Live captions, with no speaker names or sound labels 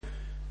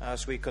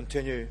as we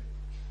continue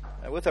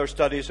with our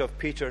studies of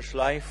Peter's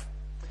life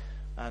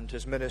and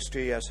his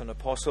ministry as an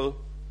apostle.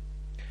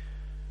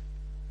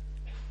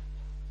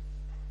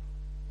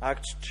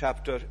 Acts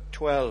chapter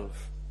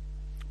 12.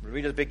 We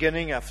read at the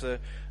beginning,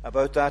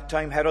 about that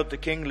time Herod the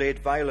king laid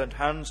violent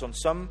hands on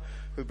some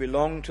who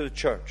belonged to the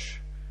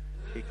church.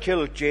 He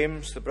killed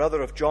James, the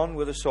brother of John,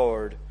 with a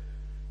sword.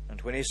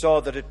 And when he saw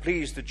that it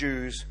pleased the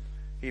Jews,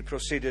 he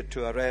proceeded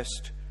to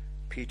arrest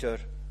Peter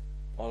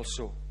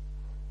also.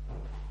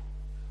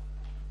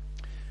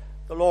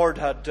 The Lord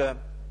had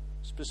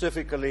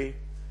specifically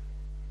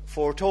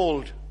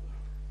foretold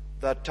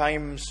that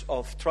times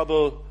of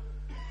trouble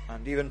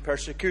and even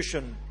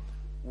persecution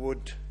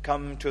would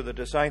come to the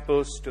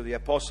disciples, to the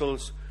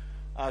apostles,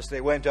 as they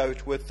went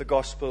out with the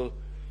gospel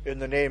in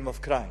the name of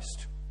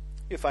Christ.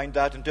 You find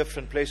that in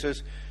different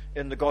places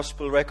in the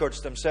gospel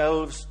records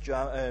themselves.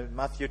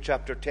 Matthew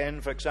chapter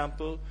 10, for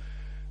example,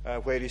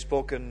 where he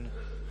spoke in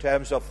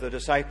terms of the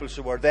disciples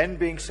who were then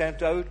being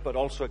sent out, but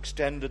also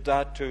extended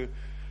that to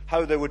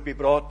how they would be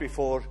brought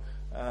before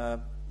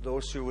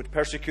those who would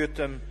persecute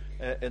them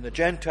in the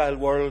Gentile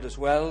world as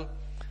well.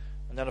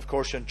 And then, of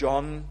course, in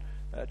John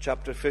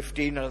chapter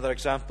 15, another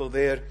example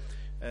there,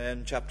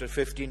 in chapter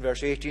 15,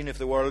 verse 18, if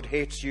the world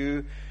hates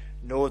you,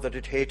 know that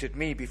it hated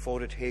me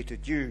before it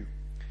hated you.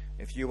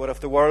 If you were of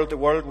the world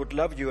would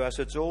love you as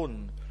its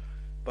own.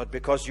 But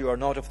because you are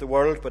not of the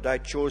world, but I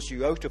chose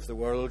you out of the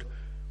world,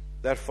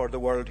 therefore the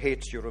world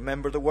hates you.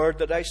 Remember the word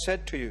that I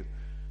said to you,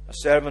 a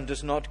servant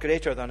is not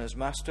greater than his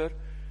master.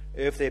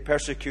 If they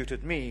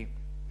persecuted me,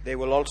 they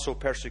will also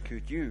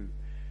persecute you.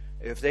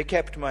 If they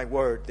kept my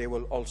word, they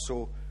will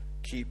also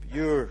keep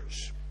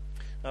yours.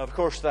 Now, of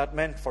course, that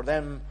meant for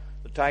them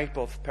the type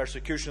of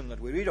persecution that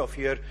we read of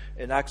here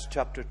in Acts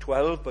chapter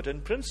 12. But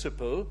in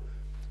principle,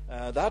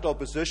 that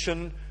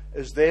opposition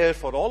is there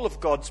for all of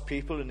God's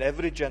people in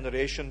every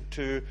generation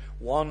to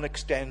one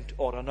extent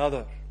or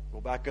another.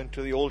 Go back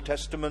into the Old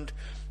Testament,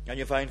 and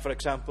you find, for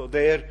example,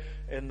 there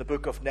in the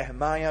book of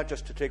Nehemiah,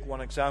 just to take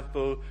one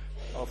example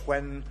of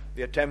when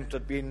the attempt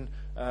had been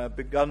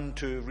begun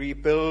to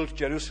rebuild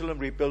Jerusalem,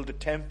 rebuild the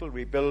temple,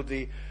 rebuild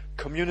the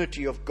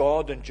community of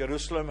God in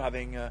Jerusalem,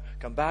 having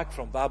come back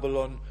from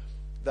Babylon,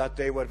 that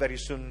they were very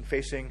soon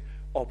facing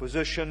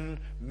opposition,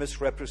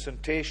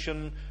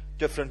 misrepresentation,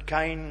 different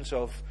kinds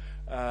of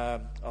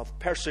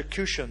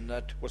persecution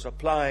that was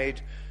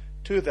applied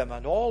to them,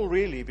 and all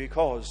really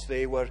because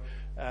they were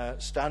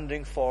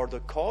standing for the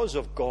cause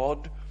of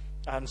God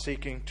and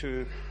seeking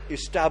to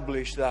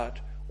establish that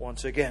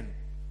once again.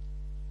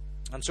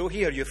 And so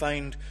here you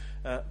find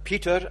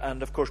Peter,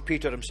 and of course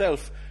Peter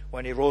himself,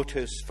 when he wrote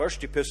his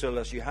first epistle,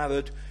 as you have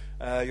it,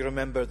 you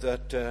remember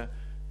that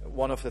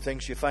one of the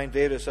things you find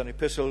there is an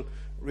epistle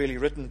really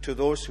written to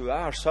those who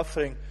are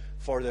suffering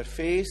for their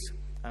faith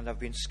and have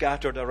been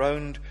scattered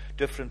around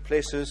different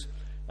places.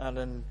 And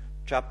in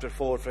chapter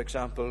 4, for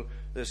example,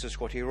 this is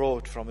what he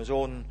wrote from his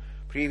own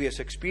previous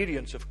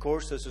experience. Of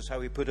course, this is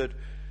how he put it: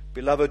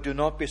 Beloved, do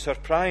not be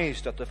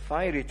surprised at the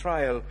fiery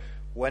trial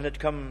when it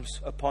comes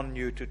upon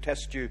you to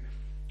test you,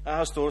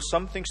 as though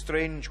something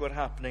strange were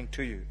happening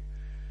to you.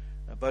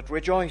 But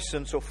rejoice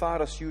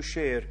insofar as you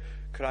share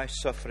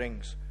Christ's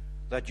sufferings,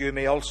 that you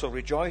may also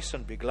rejoice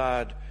and be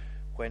glad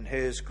when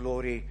his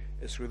glory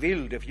is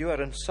revealed. If you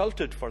are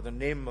insulted for the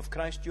name of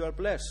Christ, you are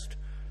blessed,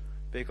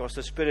 because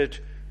the Spirit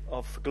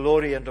of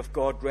glory and of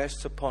God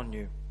rests upon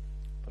you.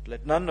 But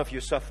let none of you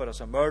suffer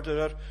as a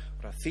murderer,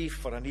 or a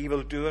thief, or an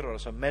evildoer, or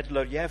as a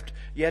meddler. Yet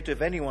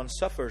if anyone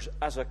suffers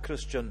as a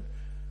Christian,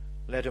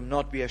 let him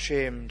not be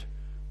ashamed,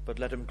 but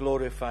let him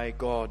glorify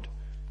God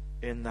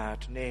in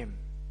that name.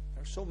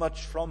 There's so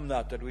much from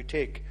that we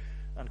take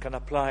and can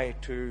apply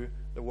to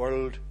the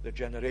world, the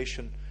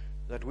generation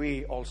that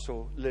we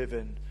also live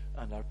in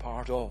and are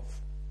part of.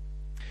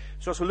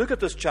 So as we look at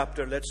this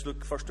chapter, let's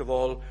look first of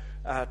all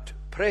at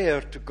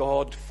prayer to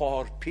God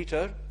for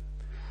Peter,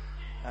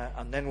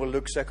 and then we'll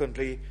look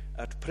secondly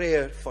at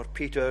prayer for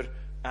Peter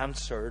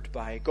answered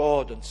by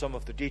God, and some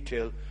of the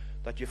detail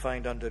that you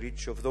find under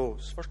each of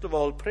those. First of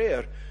all,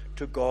 prayer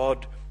to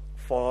God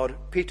for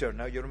Peter.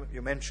 Now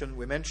we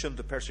mentioned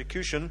the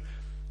persecution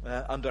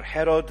under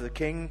Herod the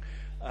king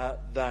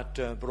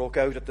that broke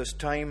out at this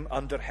time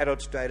under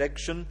Herod's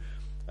direction.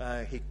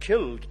 He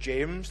killed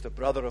James, the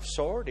brother of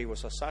sword. He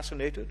was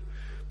assassinated,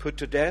 put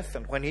to death,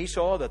 and when he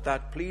saw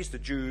that pleased the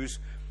Jews,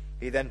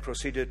 he then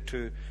proceeded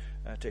to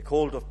take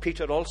hold of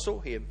Peter also.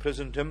 He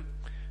imprisoned him,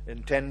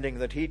 intending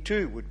that he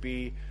too would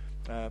be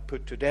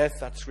put to death.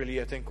 That's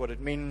really, I think, what it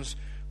means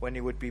when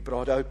he would be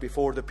brought out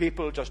before the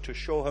people, just to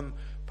show him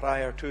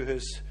prior to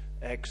his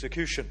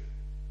execution.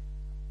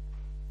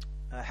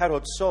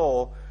 Herod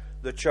saw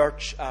the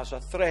church as a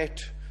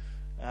threat,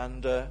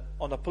 and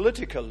on a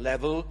political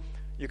level,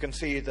 you can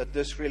see that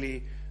this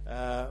really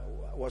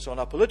was on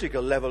a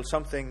political level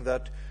something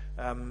that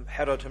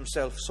Herod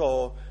himself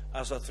saw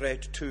as a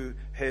threat to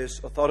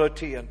his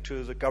authority and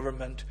to the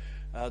government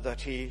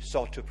that he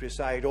sought to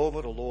preside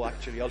over, although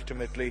actually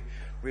ultimately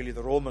Really,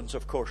 the Romans,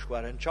 of course,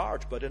 were in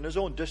charge, but in his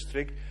own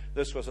district,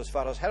 this was as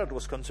far as Herod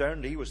was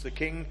concerned. He was the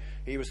king,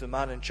 he was the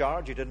man in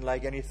charge. He didn't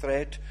like any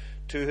threat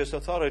to his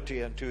authority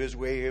and to his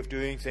way of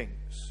doing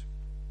things.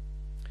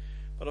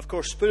 But of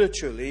course,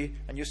 spiritually,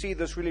 and you see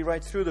this really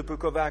right through the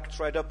book of Acts,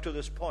 right up to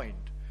this point,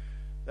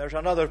 there's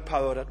another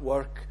power at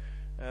work,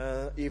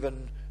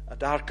 even a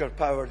darker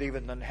power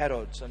even than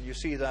Herod's. And you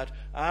see that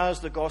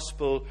as the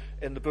gospel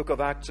in the book of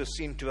Acts is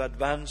seen to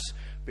advance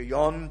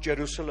beyond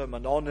Jerusalem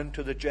and on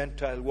into the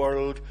Gentile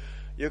world,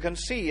 you can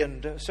see,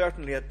 and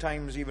certainly at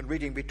times even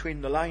reading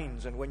between the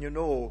lines, and when you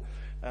know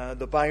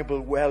the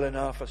Bible well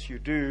enough as you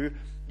do,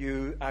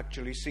 you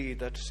actually see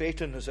that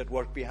Satan is at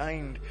work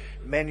behind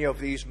many of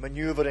these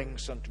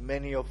maneuverings and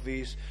many of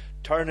these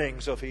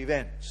turnings of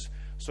events,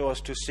 so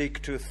as to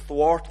seek to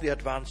thwart the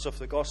advance of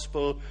the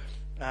gospel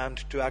and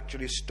to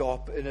actually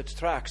stop in its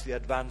tracks the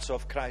advance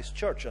of Christ's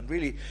church. And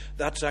really,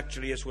 that's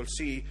actually, as we'll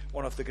see,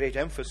 one of the great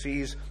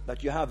emphases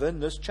that you have in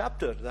this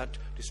chapter, that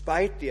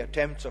despite the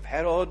attempts of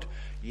Herod,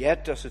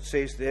 yet, as it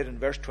says there in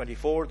verse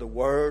 24, the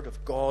word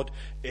of God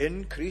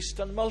increased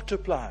and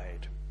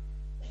multiplied.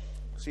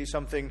 See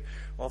something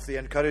of the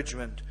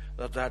encouragement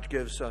that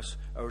gives us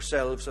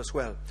ourselves as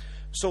well.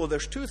 So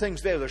there's two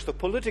things there. There's the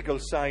political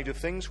side of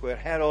things, where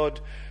Herod,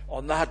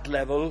 on that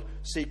level,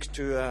 seeks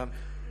to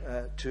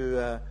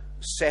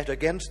set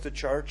against the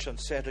church and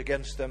set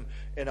against them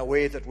in a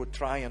way that would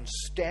try and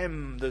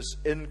stem this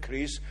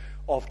increase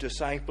of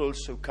disciples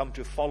who come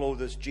to follow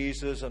this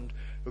Jesus and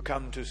who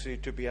come to see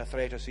to be a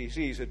threat, as he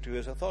sees it, to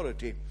his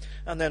authority.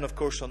 And then, of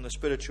course, on the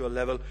spiritual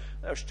level,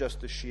 there's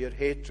just the sheer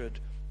hatred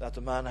that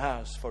the man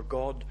has for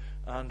God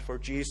and for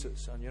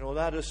Jesus. And you know,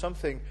 that is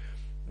something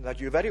that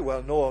you very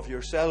well know of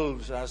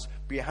yourselves as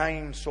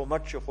behind so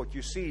much of what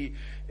you see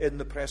in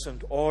the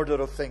present order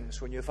of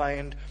things, when you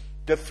find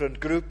different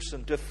groups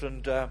and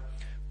different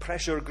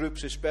pressure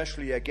groups,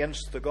 especially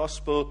against the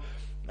gospel.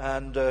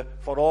 And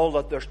for all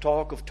that there's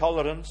talk of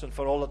tolerance, and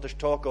for all that there's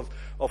talk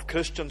of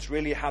Christians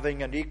really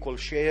having an equal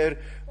share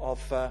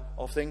of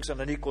things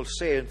and an equal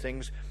say in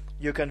things,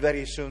 you can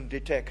very soon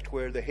detect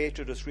where the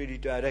hatred is really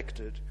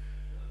directed.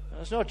 And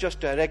it's not just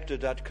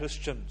directed at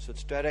Christians,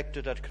 it's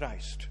directed at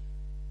Christ.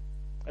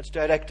 It's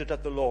directed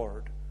at the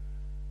Lord.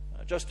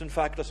 Just in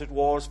fact as it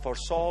was for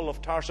Saul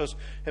of Tarsus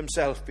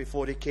himself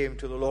before he came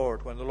to the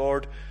Lord, when the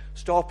Lord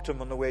stopped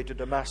him on the way to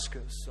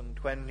Damascus, and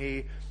when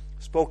he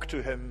spoke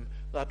to him,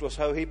 that was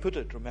how he put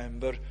it.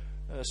 Remember,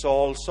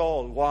 Saul,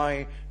 Saul,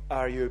 why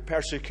are you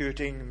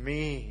persecuting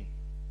me?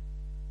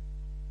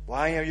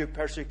 Why are you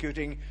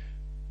persecuting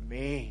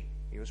me?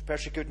 He was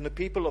persecuting the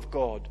people of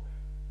God.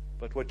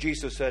 But what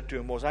Jesus said to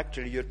him was,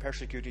 actually, you're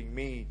persecuting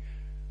me.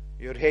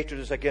 Your hatred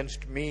is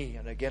against me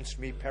and against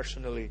me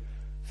personally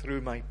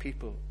through my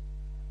people.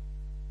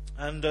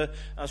 And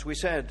as we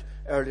said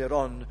earlier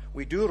on,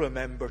 we do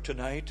remember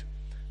tonight,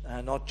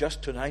 not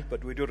just tonight,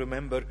 but we do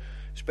remember,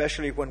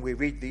 especially when we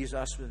read these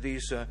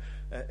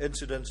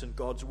incidents in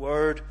God's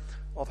Word,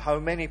 of how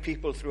many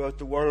people throughout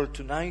the world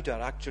tonight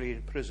are actually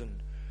in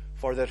prison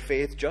for their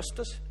faith, just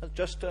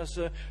as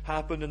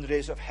happened in the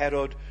days of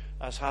Herod,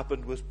 as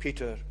happened with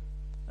Peter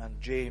and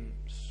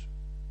James.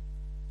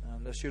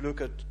 And as you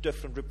look at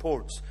different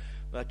reports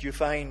that you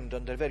find,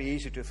 and they're very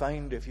easy to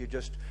find if you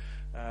just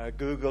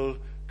Google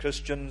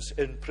Christians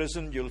in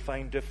prison, you'll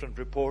find different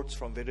reports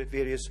from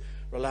various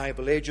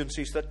reliable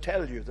agencies that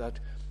tell you that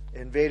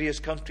in various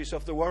countries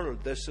of the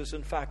world, this is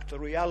in fact a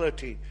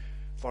reality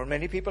for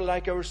many people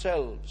like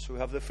ourselves who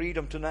have the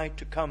freedom tonight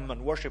to come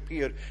and worship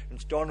here in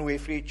Stornoway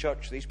Free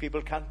Church. These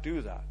people can't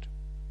do that.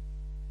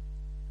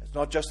 It's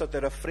not just that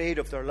they're afraid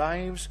of their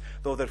lives,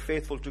 though they're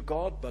faithful to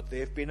God, but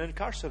they've been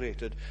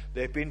incarcerated.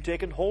 They've been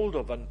taken hold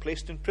of and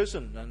placed in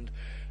prison, and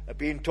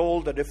being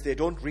told that if they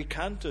don't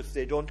recant, if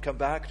they don't come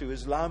back to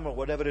Islam or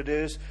whatever it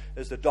is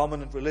the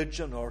dominant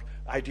religion or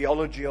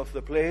ideology of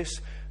the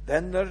place,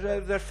 then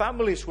their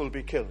families will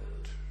be killed.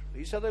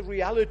 These are the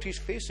realities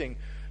facing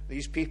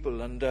these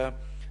people, and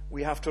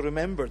we have to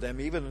remember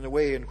them, even in the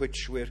way in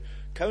which we're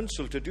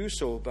counseled to do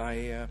so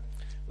by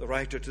the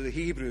writer to the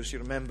Hebrews. You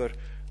remember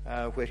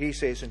where he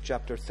says in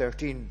chapter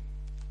 13,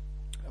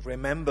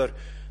 remember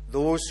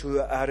those who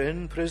are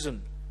in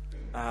prison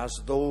as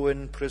though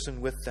in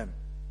prison with them,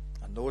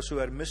 and those who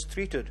are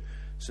mistreated,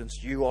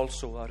 since you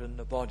also are in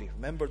the body.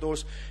 Remember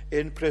those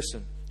in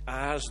prison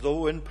as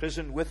though in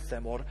prison with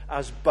them, or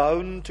as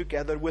bound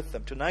together with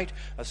them. Tonight,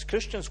 as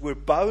Christians, we're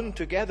bound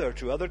together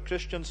to other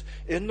Christians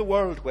in the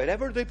world,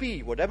 wherever they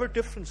be, whatever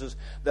differences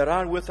there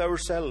are with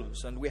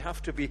ourselves, and we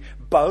have to be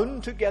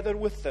bound together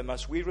with them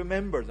as we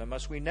remember them,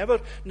 as we never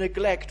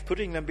neglect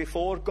putting them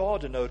before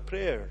God in our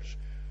prayers,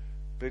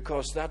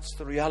 because that's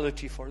the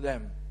reality for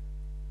them,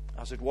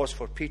 as it was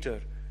for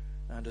Peter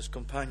and his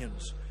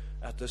companions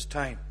at this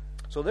time.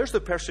 So there's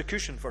the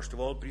persecution, first of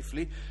all,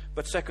 briefly.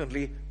 But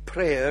secondly,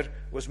 prayer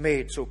was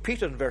made. So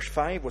Peter, in verse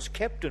 5, was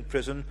kept in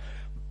prison,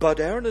 but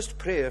earnest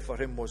prayer for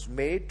him was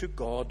made to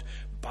God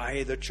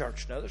by the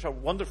church. Now, there's a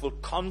wonderful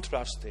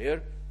contrast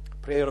there.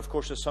 Prayer, of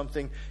course, is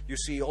something you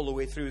see all the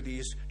way through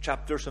these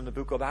chapters in the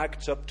book of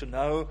Acts up to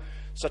now.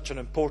 Such an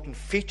important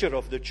feature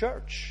of the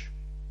church.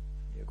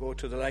 go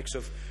to the likes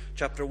of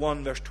chapter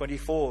 1, verse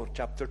 24,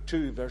 chapter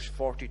 2, verse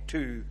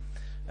 42,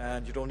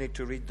 and you don't need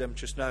to read them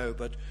just now,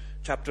 but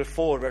chapter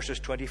 4, verses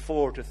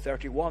 24 to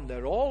 31,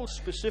 they all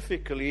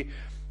specifically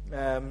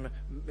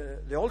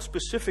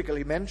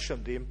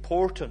mention the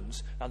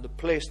importance and the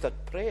place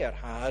that prayer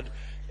had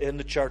in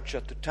the church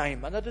at the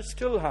time, and that it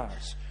still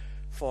has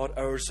for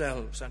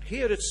ourselves. And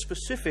here it's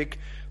specific.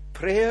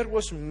 Prayer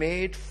was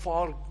made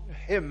for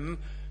him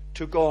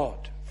to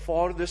God,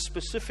 for this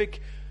specific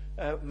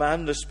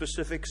man, this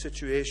specific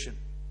situation.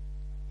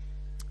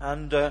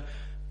 And the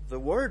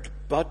word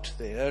 "but"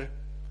 there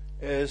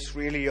is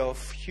really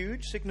of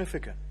huge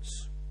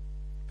significance,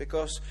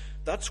 because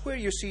that's where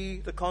you see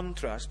the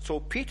contrast. So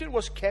Peter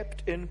was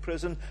kept in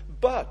prison,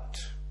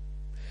 but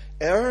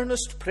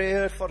earnest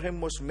prayer for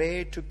him was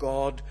made to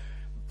God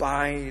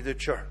by the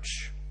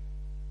church.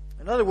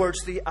 In other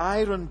words, the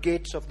iron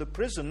gates of the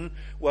prison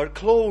were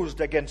closed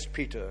against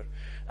Peter,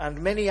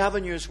 and many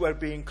avenues were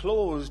being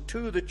closed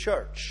to the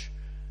church,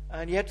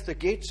 and yet the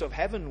gates of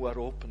heaven were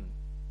open,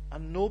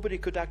 and nobody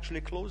could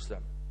actually close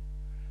them.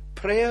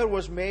 Prayer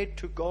was made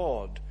to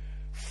God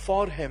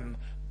for him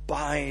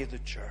by the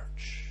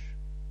church.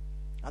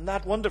 And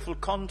that wonderful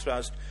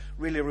contrast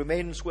really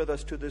remains with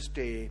us to this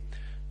day.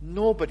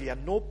 Nobody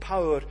and no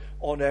power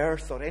on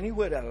earth or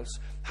anywhere else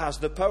has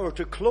the power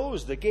to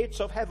close the gates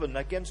of heaven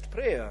against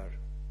prayer.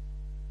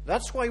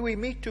 That's why we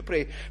meet to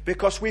pray,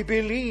 because we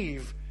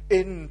believe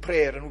in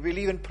prayer, and we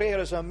believe in prayer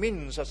as a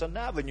means, as an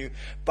avenue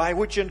by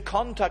which, in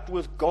contact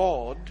with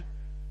God,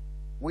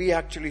 we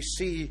actually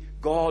see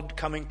God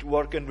coming to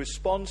work in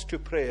response to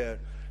prayer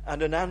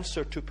and an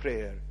answer to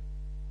prayer.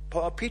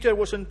 Peter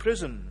was in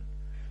prison,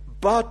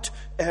 but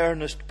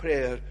earnest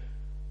prayer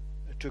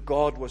to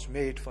God was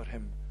made for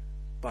him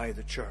by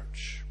the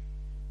church.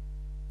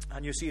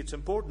 And you see, it's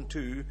important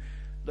too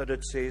that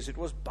it says it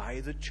was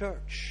by the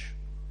church.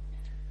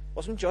 It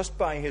wasn't just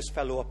by his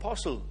fellow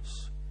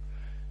apostles.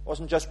 It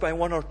wasn't just by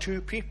one or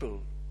two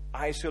people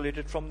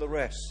isolated from the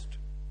rest.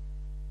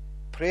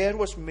 Prayer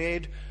was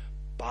made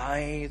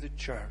by the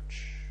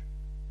church.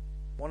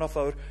 One of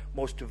our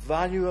most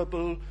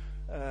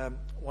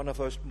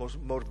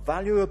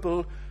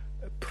valuable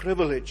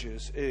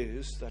privileges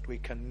is that we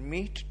can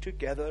meet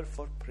together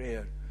for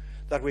prayer,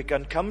 that we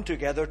can come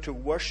together to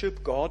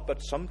worship God,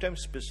 but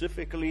sometimes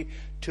specifically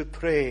to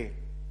pray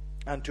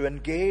and to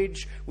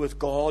engage with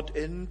God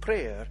in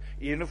prayer,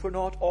 even if we're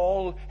not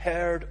all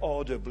heard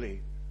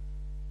audibly.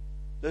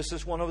 This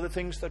is one of the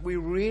things that we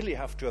really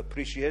have to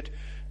appreciate,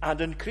 and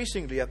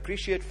increasingly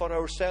appreciate for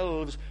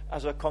ourselves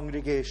as a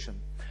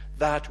congregation.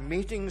 That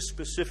meetings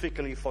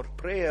specifically for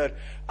prayer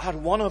are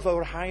one of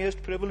our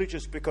highest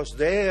privileges, because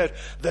there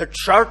the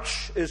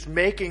church is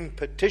making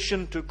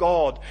petition to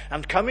God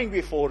and coming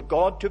before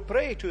God to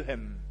pray to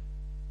him.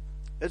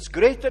 It's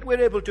great that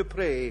we're able to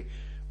pray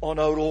on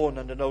our own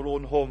and in our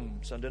own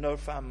homes and in our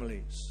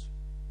families.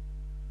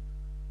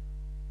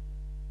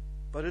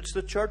 But it's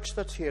the church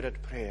that's here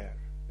at prayer.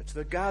 It's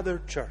the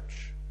gathered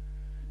church.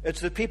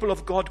 It's the people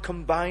of God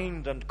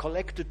combined and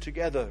collected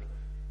together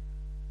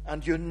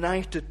and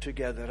united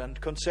together and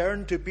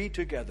concerned to be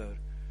together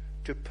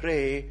to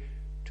pray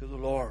to the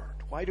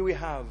Lord. Why do we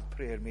have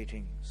prayer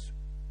meetings?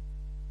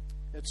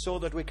 It's so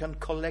that we can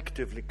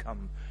collectively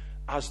come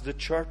as the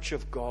church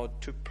of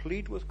God to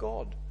plead with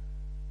God,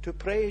 to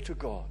pray to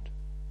God.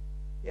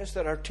 Yes,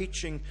 there are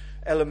teaching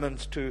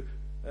elements to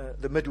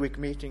the midweek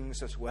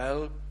meetings as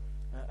well,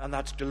 and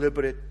that's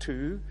deliberate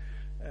too,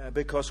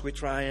 because we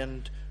try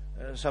and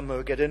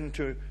somehow get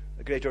into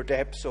greater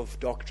depths of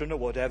doctrine or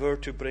whatever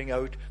to bring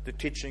out the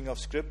teaching of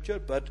Scripture,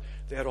 but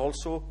they are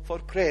also for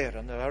prayer.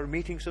 And there are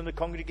meetings in the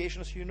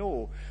congregation, as you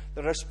know,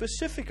 that are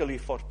specifically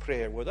for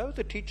prayer without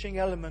the teaching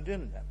element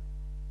in them.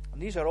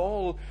 And these are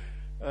all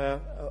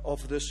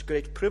of this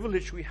great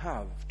privilege we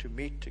have to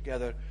meet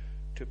together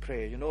to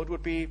pray. You know, it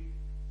would be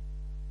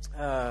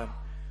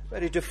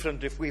very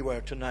different if we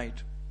were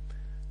tonight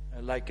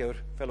like our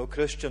fellow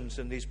Christians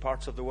in these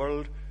parts of the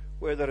world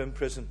where they're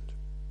imprisoned.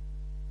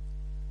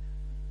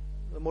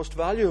 The most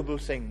valuable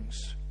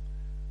things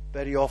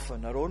very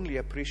often are only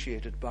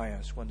appreciated by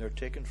us when they're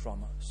taken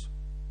from us.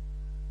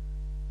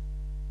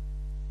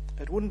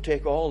 It wouldn't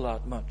take all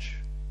that much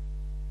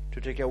to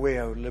take away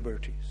our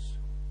liberties.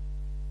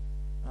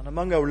 And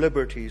among our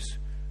liberties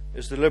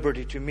is the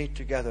liberty to meet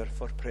together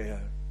for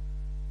prayer,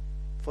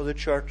 for the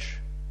church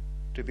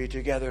to be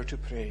together to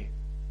pray.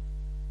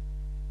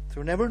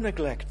 So never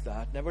neglect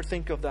that. Never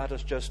think of that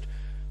as just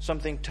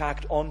something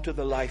tacked onto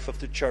the life of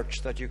the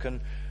church that you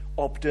can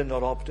opt in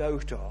or opt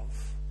out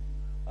of.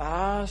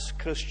 As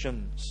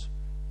Christians,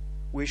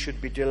 we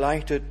should be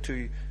delighted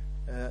to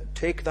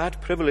take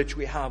that privilege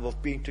we have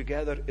of being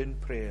together in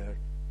prayer.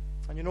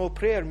 And you know,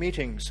 prayer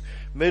meetings,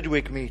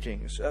 midweek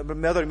meetings,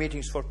 other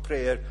meetings for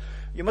prayer,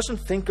 you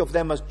mustn't think of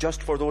them as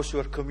just for those who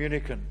are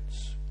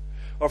communicants,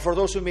 or for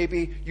those who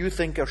maybe you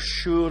think are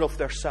sure of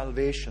their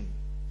salvation.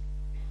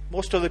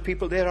 Most of the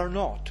people there are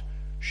not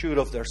sure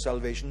of their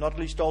salvation, not at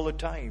least all the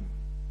time.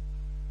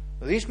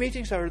 These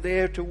meetings are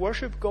there to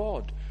worship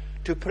God,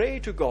 to pray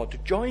to God, to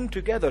join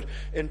together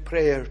in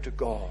prayer to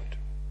God.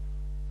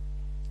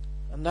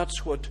 And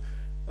that's what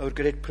our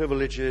great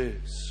privilege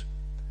is.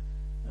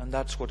 And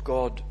that's what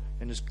God,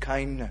 in His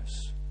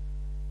kindness,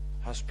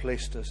 has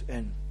placed us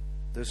in,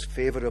 this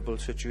favorable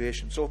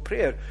situation. So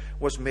prayer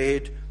was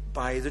made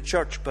by the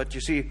church. But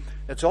you see,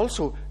 it's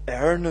also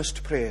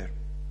earnest prayer.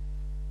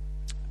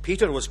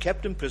 Peter was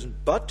kept in prison,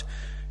 but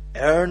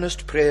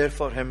earnest prayer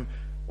for him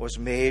was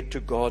made to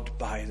God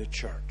by the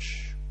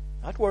church.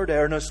 That word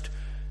earnest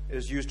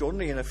is used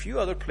only in a few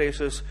other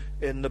places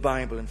in the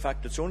Bible. In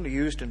fact, it's only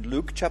used in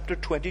Luke chapter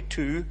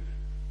 22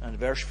 and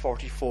verse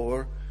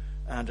 44,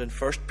 and in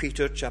 1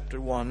 Peter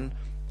chapter 1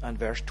 and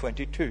verse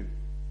 22.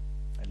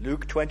 In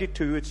Luke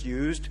 22, it's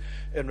used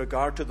in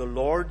regard to the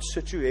Lord's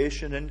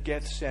situation in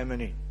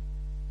Gethsemane.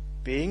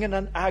 Being in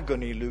an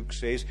agony, Luke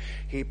says,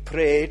 he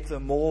prayed the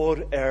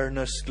more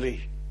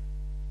earnestly.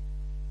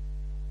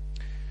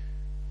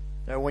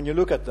 Now, when you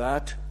look at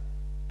that,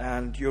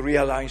 and you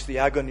realize the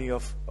agony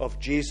of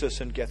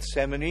Jesus in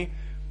Gethsemane,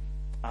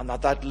 and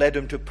that led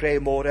him to pray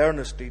more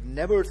earnestly,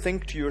 never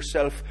think to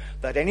yourself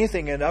that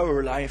anything in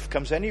our life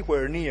comes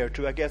anywhere near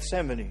to a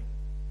Gethsemane.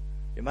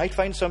 You might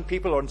find some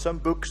people or in some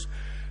books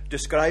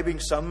describing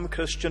some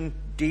Christian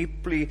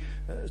deep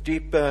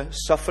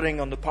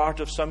suffering on the part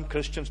of some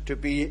Christians to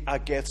be a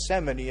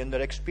Gethsemane in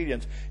their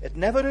experience. It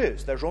never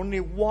is. There's only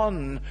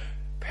one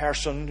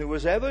person who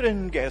was ever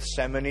in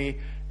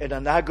Gethsemane, in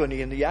an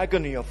agony, in the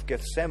agony of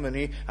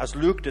Gethsemane, as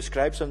Luke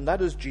describes, and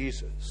that is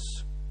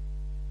Jesus.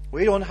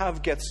 We don't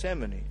have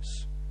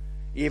Gethsemanes,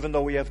 even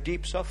though we have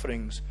deep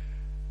sufferings,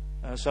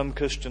 some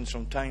Christians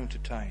from time to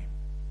time.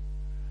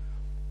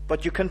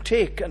 But you can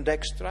take and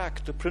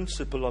extract the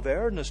principle of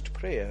earnest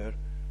prayer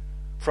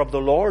from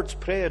the Lord's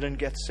Prayer in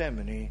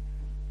Gethsemane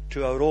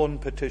to our own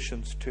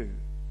petitions too.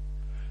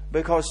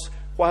 Because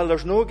while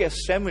there's no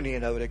Gethsemane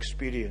in our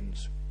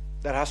experience,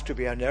 there has to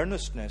be an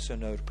earnestness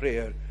in our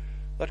prayer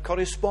that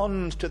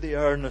corresponds to the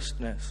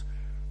earnestness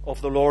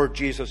of the Lord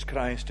Jesus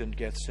Christ in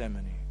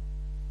Gethsemane.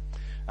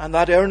 And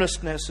that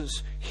earnestness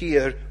is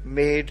here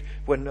made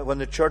when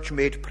the church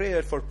made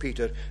prayer for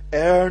Peter.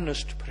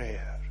 Earnest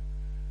prayer.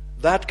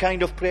 That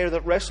kind of prayer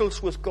that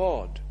wrestles with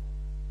God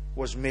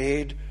was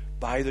made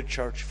by the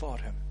church for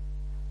him.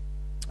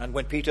 And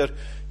when Peter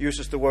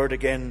uses the word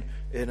again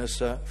in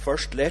his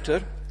first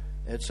letter,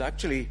 it's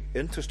actually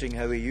interesting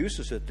how he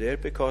uses it there,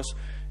 because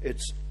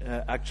it's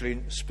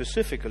actually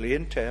specifically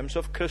in terms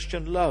of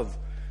Christian love.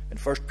 In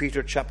 1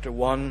 Peter chapter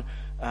 1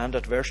 and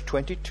at verse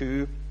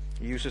 22,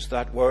 he uses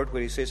that word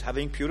where he says,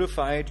 having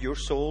purified your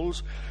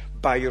souls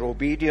by your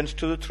obedience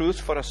to the truth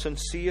for a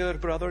sincere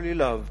brotherly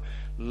love,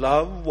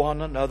 love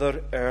one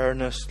another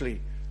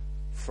earnestly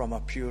from a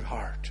pure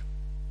heart.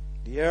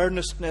 The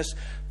earnestness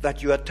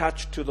that you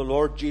attach to the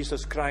Lord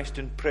Jesus Christ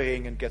in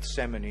praying in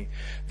Gethsemane,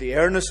 the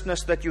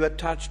earnestness that you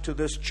attach to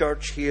this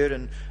church here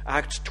in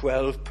Acts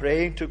 12,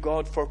 praying to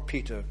God for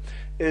Peter,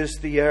 is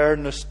the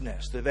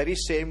earnestness, the very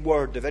same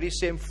word, the very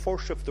same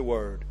force of the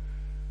word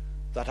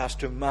that has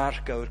to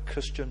mark our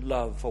Christian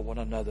love for one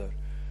another.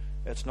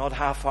 It's not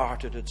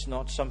half-hearted, it's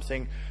not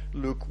something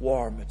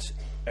lukewarm, it's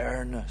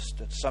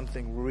earnest, it's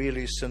something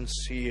really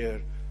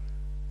sincere.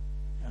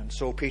 And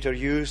so Peter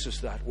uses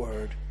that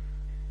word,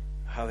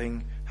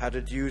 having had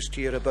it used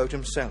here about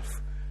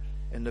himself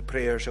in the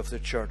prayers of the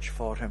church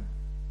for him.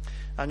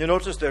 And you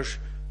notice there's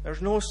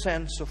no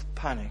sense of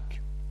panic.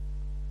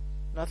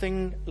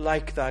 Nothing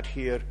like that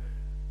here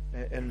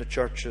in the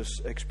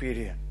church's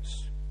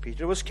experience.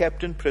 Peter was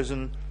kept in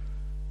prison,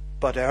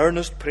 but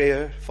earnest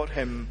prayer for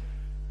him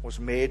was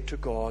made to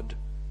God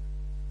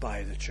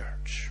by the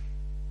church.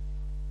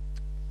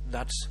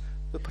 That's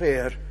the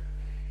prayer,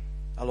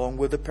 along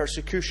with the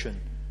persecution,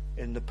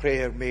 in the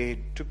prayer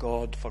made to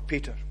God for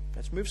Peter.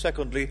 Let's move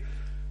secondly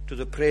to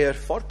the prayer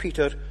for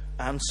Peter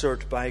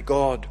answered by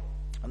God.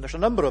 And there's a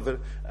number of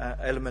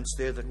elements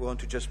there that we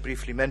want to just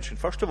briefly mention.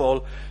 First of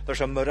all,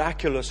 there's a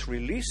miraculous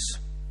release.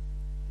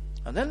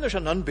 And then there's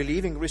an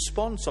unbelieving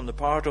response on the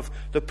part of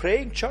the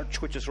praying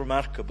church, which is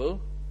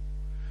remarkable.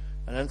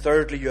 And then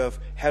thirdly, you have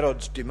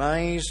Herod's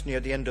demise near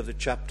the end of the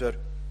chapter.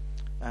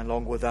 And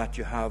along with that,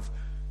 you have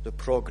the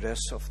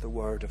progress of the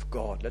Word of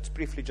God. Let's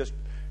briefly just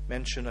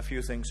mention a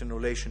few things in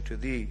relation to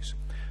these.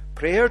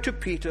 Prayer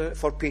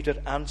for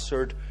Peter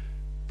answered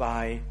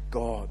by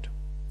God.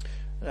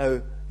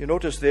 Now, you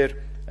notice there,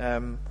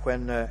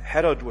 when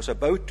Herod was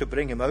about to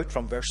bring him out,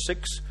 from verse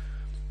 6,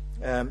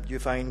 you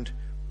find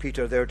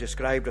Peter there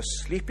described as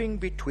sleeping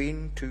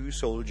between two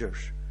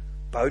soldiers,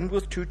 bound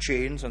with two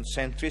chains, and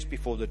sentries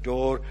before the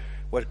door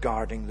were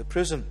guarding the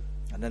prison.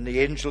 And then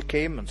the angel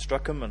came and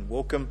struck him and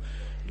woke him,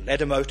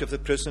 led him out of the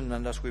prison,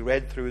 and as we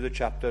read through the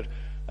chapter,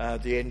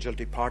 the angel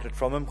departed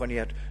from him when he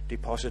had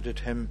deposited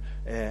him,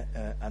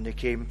 and he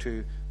came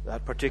to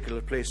that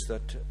particular place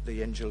that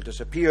the angel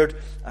disappeared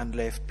and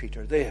left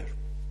Peter there.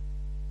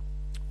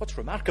 What's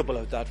remarkable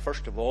about that,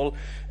 first of all,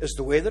 is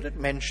the way that it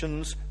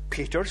mentions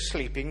Peter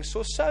sleeping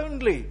so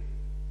soundly.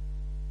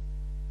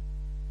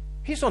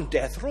 He's on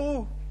death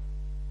row.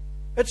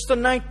 It's the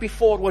night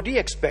before what he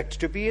expects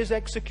to be his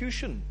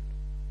execution.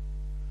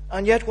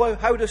 And yet,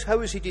 how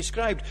is he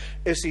described?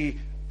 Is he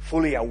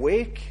fully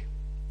awake?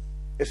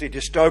 Is he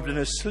disturbed in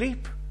his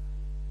sleep?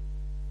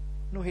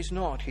 No, he's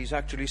not. He's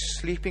actually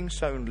sleeping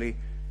soundly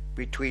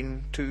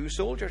between two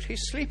soldiers.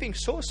 He's sleeping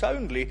so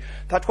soundly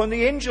that when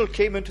the angel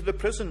came into the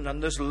prison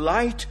and this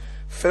light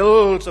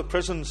filled the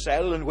prison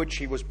cell in which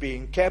he was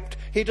being kept,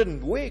 he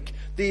didn't wake.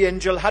 The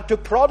angel had to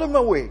prod him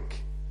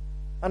awake.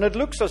 And it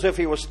looks as if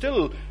he was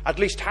still at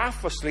least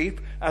half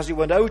asleep as he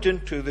went out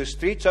into the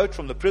streets, out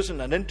from the prison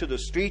and into the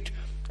street.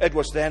 It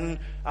was then,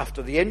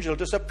 after the angel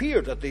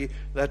disappeared,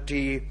 that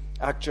he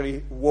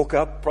actually woke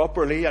up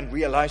properly and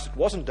realized it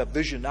wasn't a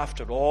vision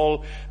after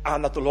all,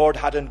 and that the Lord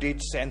had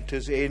indeed sent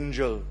his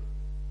angel.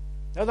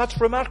 Now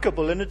that's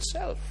remarkable in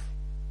itself.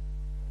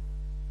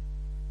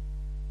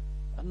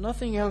 And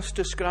nothing else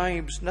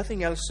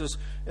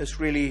is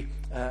really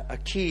a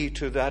key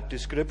to that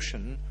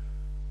description,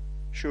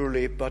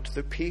 surely, but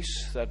the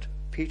peace that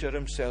Peter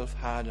himself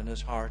had in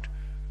his heart,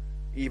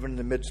 even in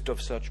the midst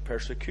of such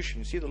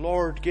persecution. You see, the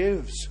Lord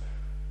gives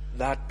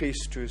that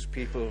peace to his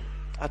people,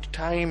 at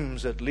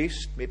times at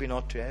least, maybe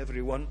not to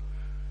everyone.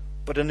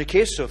 But in the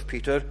case of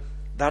Peter,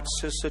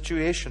 that's his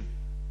situation.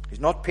 He's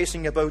not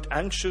pacing about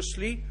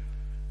anxiously.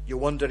 You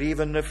wonder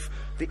even if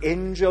the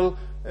angel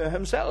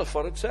himself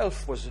or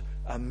itself was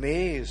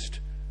amazed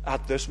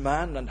at this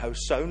man and how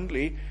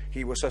soundly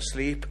he was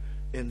asleep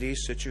in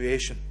these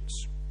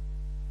situations.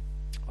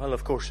 Well,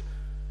 of course,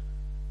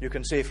 you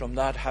can say from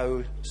that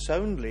how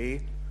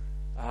soundly,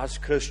 as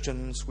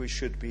Christians, we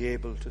should be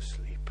able to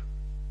sleep.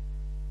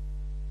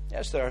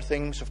 Yes, there are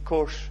things, of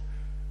course,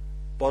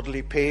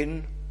 bodily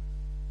pain.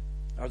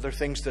 Are there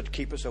things that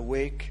keep us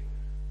awake?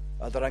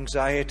 Are there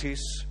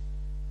anxieties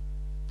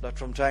that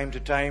from time to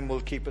time will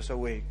keep us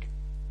awake?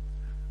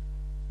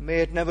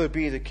 May it never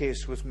be the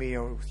case with me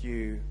or with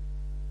you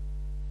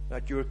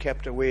that you're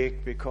kept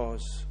awake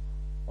because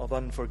of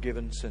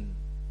unforgiven sin,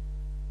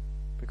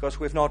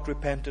 because we've not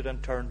repented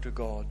and turned to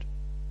God,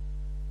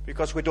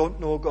 because we don't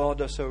know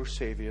God as our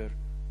Savior,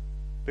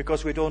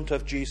 because we don't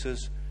have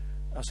Jesus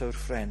as our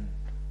friend.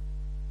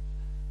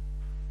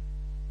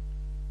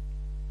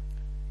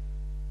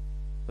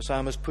 The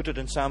psalmist put it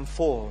in Psalm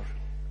 4,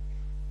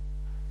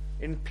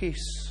 "In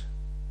peace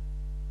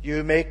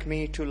you make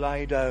me to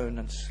lie down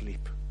and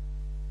sleep."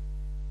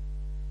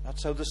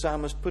 That's how the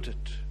psalmist put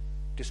it,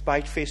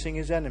 despite facing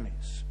his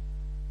enemies.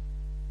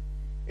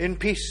 "In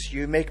peace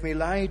you make me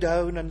lie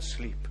down and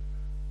sleep.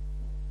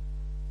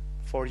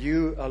 For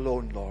you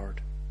alone,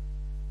 Lord,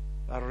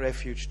 are a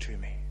refuge to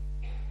me.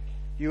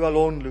 You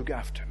alone look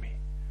after me.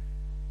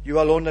 You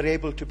alone are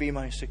able to be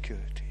my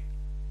security.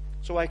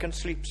 So I can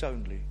sleep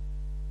soundly.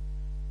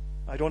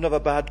 I don't have a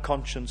bad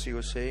conscience," he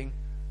was saying.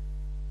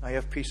 "I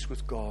have peace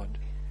with God."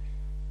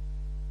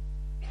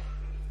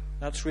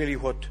 That's really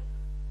what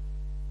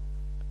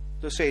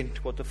the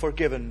saint, what the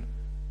forgiven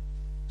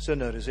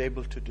sinner is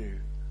able to do.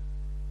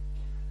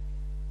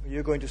 Are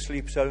you going to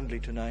sleep soundly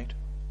tonight?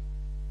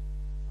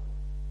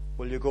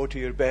 Will you go to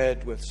your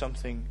bed with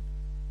something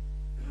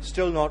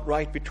still not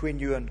right between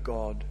you and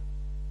God?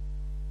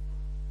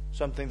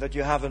 Something that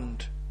you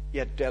haven't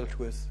yet dealt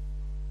with?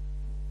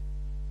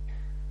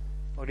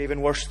 Or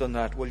even worse than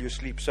that, will you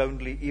sleep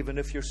soundly even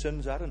if your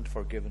sins aren't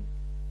forgiven?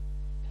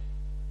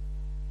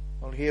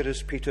 Well, here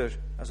is Peter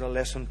as a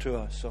lesson to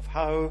us of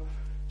how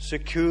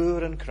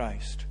secure in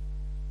Christ,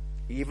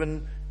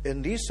 even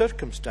in these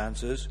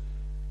circumstances,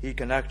 he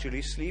can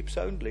actually sleep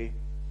soundly,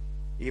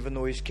 even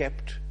though he's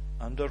kept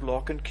under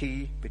lock and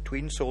key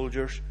between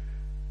soldiers,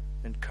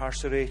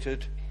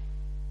 incarcerated,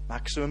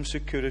 maximum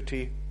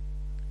security.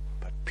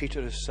 But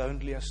Peter is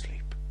soundly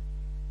asleep.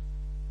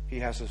 He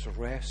has his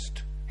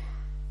rest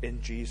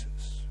in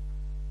Jesus.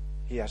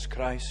 He has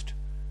Christ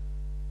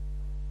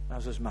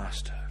as his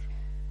master.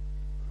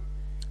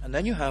 And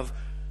then you have,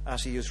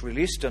 as he is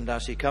released and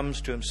as he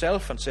comes to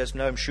himself and says,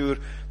 "Now I'm sure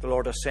the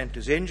Lord has sent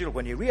his angel,"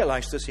 when he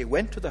realized this, he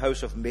went to the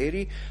house of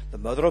Mary, the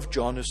mother of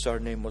John, whose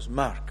surname was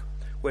Mark,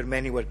 where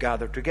many were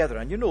gathered together.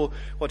 And you know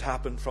what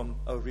happened from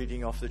our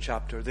reading of the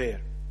chapter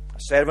there. A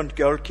servant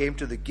girl came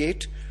to the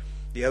gate,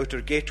 the outer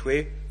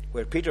gateway,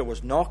 where Peter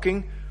was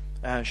knocking,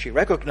 and she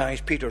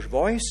recognized Peter's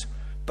voice.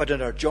 But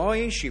in her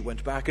joy, she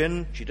went back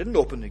in. She didn't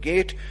open the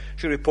gate.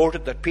 She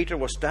reported that Peter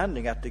was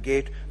standing at the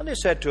gate, and they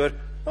said to her,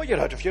 "Oh, you're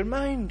out of your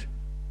mind.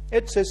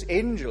 It's his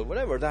angel."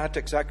 Whatever that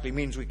exactly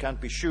means, we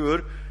can't be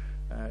sure.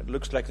 It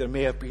looks like there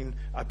may have been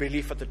a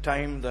belief at the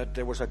time that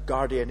there was a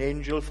guardian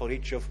angel for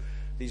each of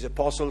these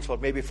apostles, or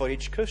maybe for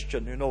each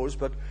Christian, who knows.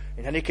 But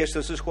in any case,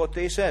 this is what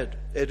they said.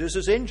 It is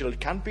his angel.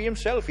 It can't be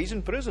himself. He's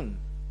in prison.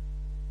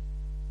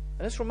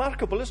 And it's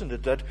remarkable, isn't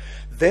it, that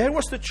there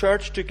was the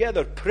church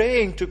together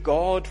praying to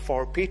God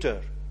for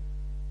Peter.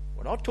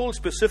 We're not told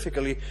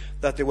specifically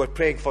that they were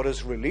praying for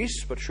his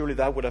release, but surely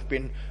that would have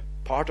been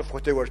part of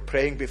what they were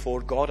praying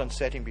before God and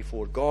setting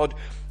before God.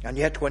 And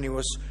yet when he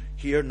was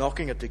here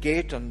knocking at the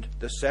gate and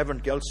the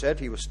servant girl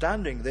said he was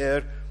standing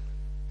there,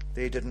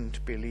 they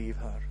didn't believe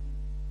her.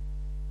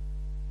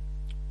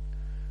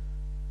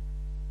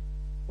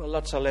 Well,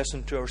 that's a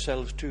lesson to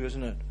ourselves too,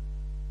 isn't it?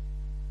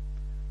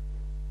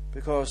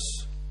 Because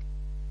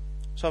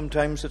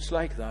sometimes it's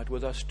like that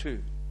with us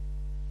too.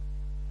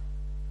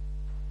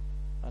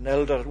 an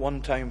elder at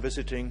one time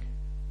visiting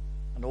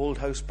an old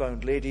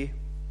housebound lady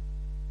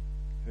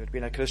who had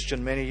been a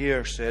Christian many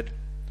years, said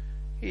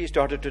he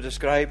started to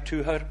describe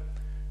to her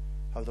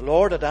how the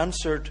Lord had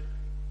answered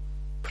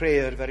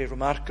prayer very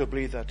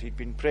remarkably, that he'd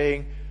been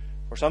praying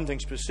for something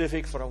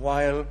specific for a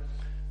while,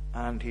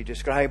 and he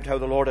described how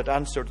the Lord had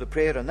answered the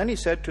prayer. And then he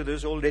said to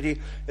this old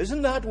lady,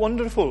 "Isn't that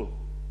wonderful?"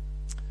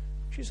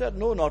 She said,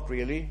 "No, not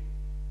really.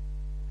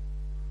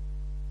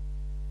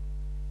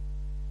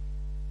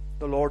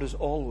 The Lord is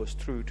always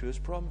true to his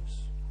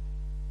promise."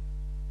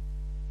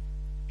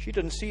 She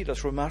didn't see it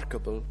as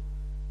remarkable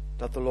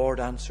that the Lord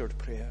answered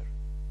prayer.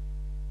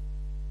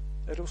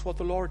 It was what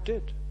the Lord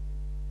did.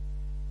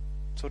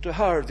 So to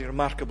her, the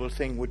remarkable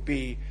thing would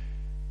be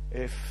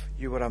if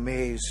you were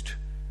amazed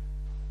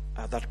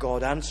that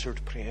God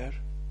answered prayer.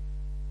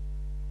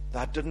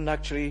 That didn't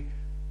actually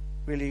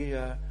really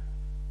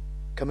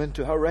come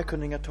into her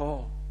reckoning at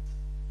all.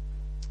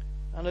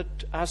 And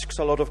it asks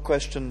a lot of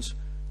questions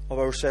of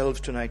ourselves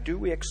tonight. Do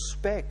we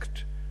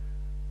expect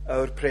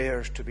our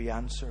prayers to be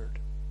answered?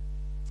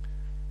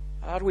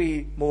 Are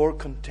we more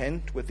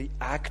content with the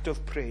act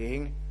of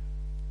praying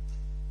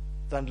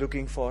than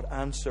looking for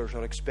answers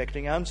or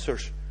expecting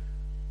answers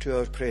to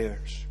our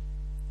prayers?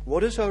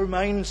 What is our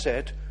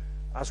mindset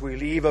as we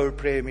leave our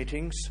prayer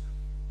meetings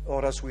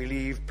or as we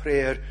leave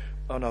prayer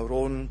on our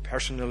own,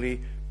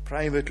 personally,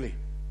 privately?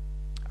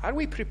 Are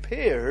we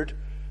prepared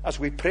as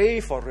we pray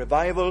for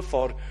revival,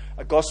 for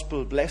a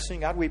gospel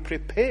blessing? Are we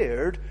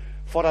prepared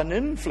for an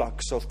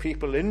influx of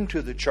people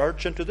into the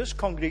church, into this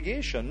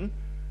congregation,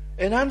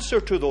 in answer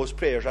to those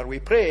prayers? Are we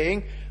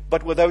praying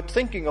but without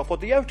thinking of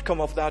what the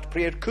outcome of that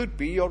prayer could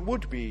be or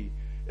would be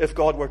if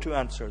God were to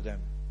answer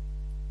them?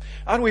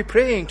 Are we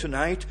praying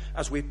tonight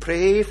as we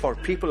pray for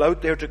people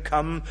out there to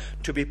come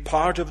to be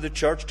part of the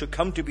church, to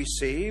come to be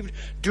saved?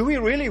 Do we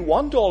really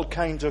want all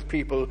kinds of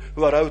people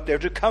who are out there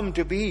to come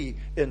to be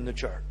in the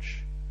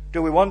church?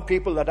 Do we want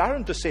people that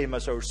aren't the same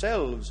as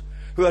ourselves,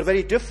 who are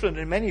very different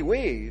in many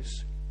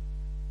ways?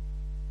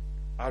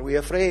 Are we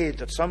afraid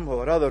that somehow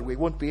or other we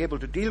won't be able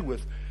to deal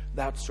with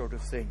that sort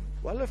of thing?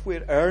 Well, if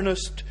we're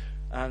earnest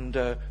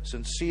and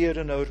sincere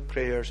in our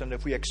prayers, and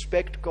if we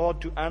expect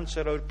God to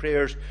answer our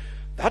prayers,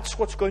 that's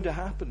what's going to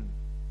happen.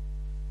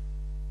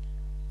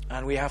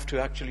 And we have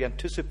to actually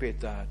anticipate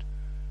that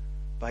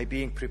by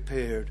being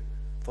prepared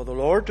for the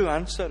Lord to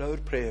answer our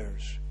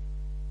prayers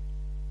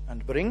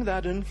and bring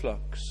that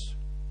influx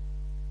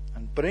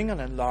and bring an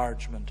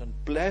enlargement and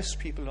bless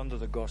people under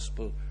the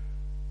gospel,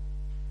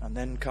 and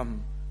then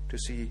come to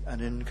see an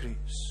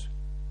increase.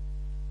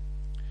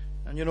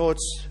 And you know,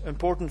 it's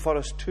important for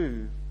us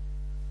too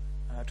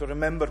to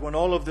remember, when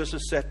all of this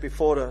is set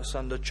before us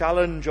and the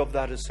challenge of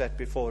that is set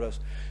before us,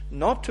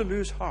 not to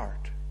lose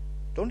heart.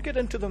 Don't get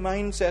into the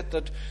mindset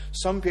that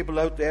some people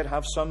out there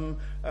have, some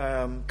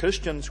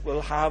Christians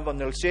will have, and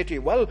they'll say to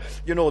you, well,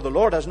 you know, the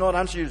Lord has not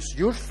answered you. It's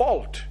your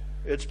fault.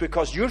 It's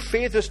because your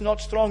faith is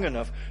not strong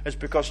enough. It's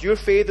because your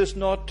faith is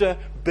not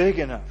big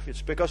enough.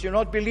 It's because you're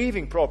not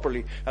believing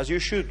properly as you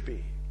should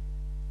be.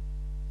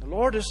 The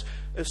Lord is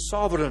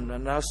sovereign,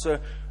 and as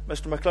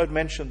Mr. MacLeod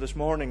mentioned this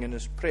morning in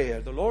his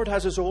prayer, the Lord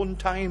has his own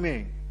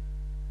timing,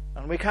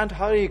 and we can't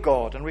hurry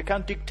God, and we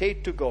can't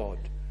dictate to God,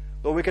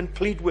 though we can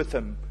plead with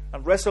him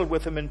and wrestle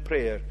with him in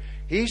prayer.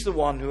 He's the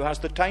one who has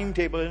the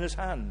timetable in his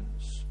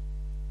hands.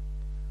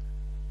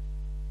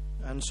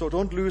 And so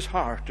don't lose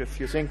heart if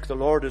you think the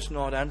Lord is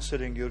not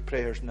answering your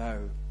prayers now,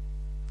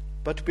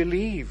 but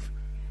believe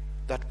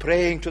that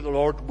praying to the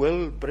Lord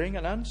will bring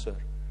an answer.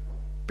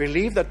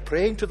 Believe that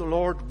praying to the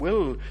Lord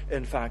will,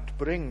 in fact,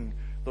 bring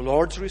the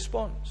Lord's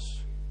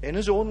response in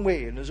his own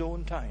way, in his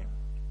own time.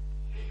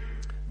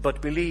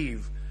 But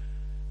believe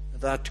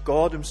that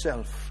God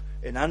himself,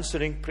 in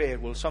answering prayer,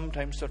 will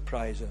sometimes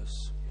surprise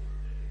us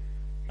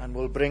and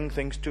will bring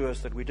things to us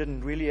that we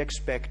didn't really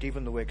expect,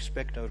 even though we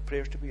expect our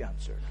prayers to be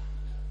answered.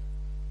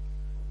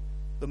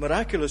 The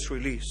miraculous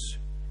release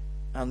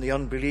and the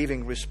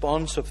unbelieving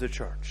response of the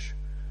church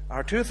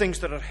are two things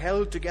that are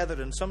held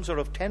together in some sort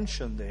of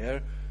tension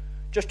there,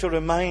 just to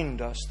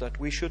remind us that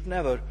we should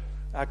never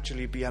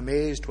actually be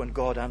amazed when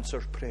God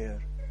answers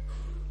prayer.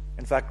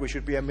 In fact, we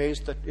should be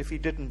amazed that if he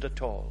didn't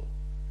at all,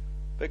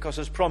 because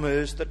his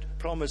promise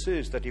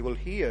is that he will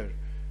hear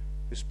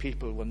his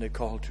people when they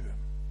call to him.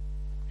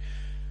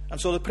 And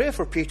so the prayer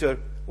for Peter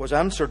was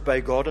answered by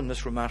God in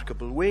this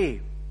remarkable way.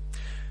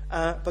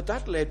 But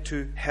that led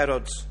to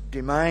Herod's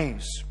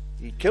demise.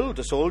 He killed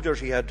the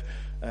soldiers. He had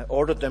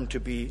ordered them to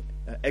be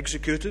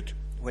executed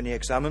when he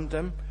examined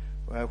them,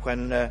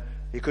 when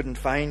he couldn't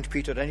find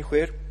Peter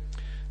anywhere.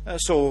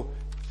 So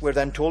we're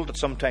then told that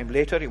sometime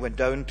later he went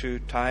down to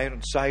Tyre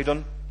and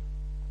Sidon,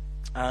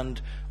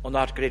 and on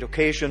that great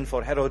occasion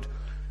for Herod,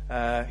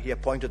 he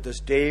appointed this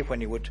day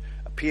when he would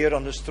appear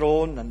on his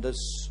throne and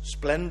this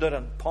splendor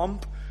and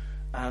pomp,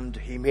 and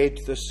he made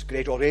this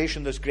great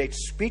oration, this great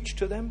speech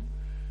to them,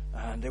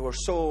 and they were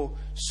so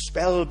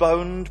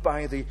spellbound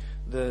by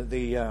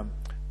the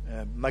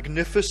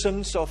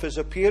magnificence of his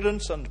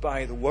appearance and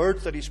by the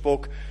words that he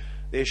spoke,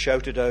 they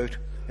shouted out,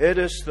 "It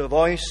is the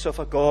voice of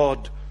a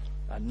God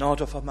and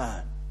not of a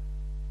man.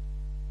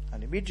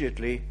 And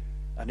immediately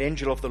an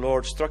angel of the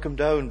Lord struck him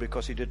down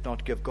because he did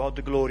not give God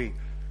the glory,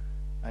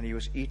 and he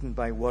was eaten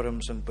by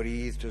worms and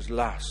breathed his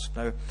last.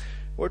 Now,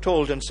 we're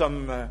told in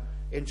some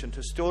ancient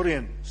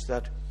historians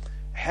that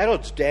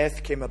Herod's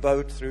death came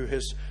about through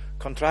his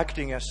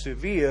contracting a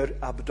severe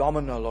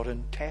abdominal or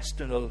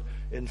intestinal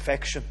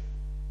infection,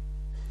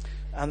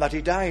 and that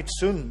he died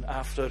soon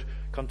after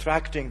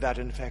contracting that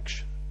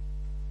infection.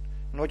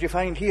 And what you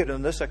find here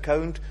in this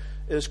account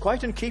is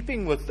quite in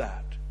keeping with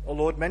that,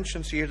 although it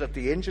mentions here that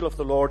the angel of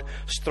the Lord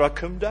struck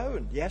him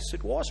down. Yes,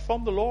 it was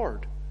from the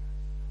Lord.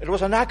 It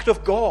was an act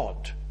of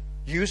God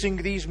using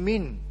these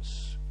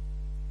means.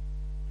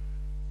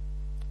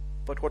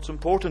 But what's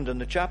important in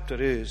the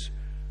chapter is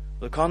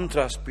the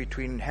contrast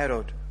between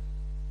Herod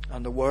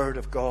and the Word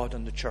of God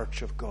and the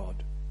Church of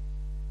God.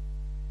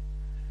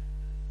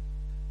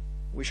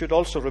 We should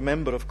also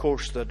remember, of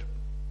course, that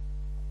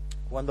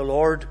when the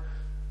Lord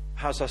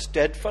has a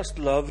steadfast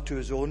love to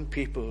his own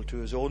people, to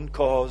his own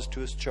cause,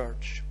 to his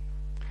church,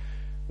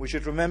 we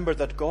should remember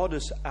that God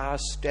is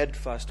as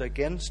steadfast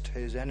against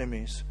his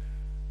enemies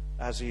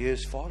as he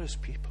is for his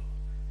people.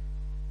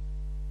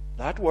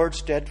 That word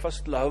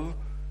steadfast love,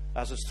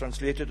 as it's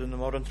translated in the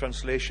modern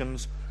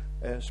translations,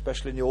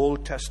 especially in the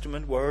Old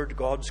Testament word,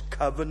 God's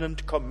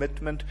covenant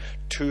commitment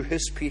to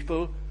his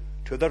people,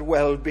 to their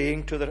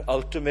well-being, to their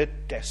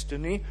ultimate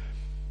destiny.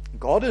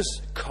 God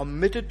is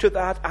committed to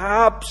that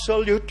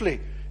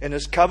absolutely in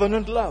his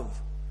covenant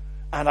love.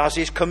 And as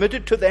he's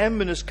committed to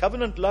them in his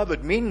covenant love,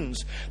 it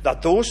means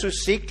that those who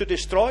seek to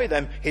destroy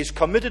them, he's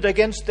committed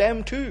against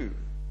them too.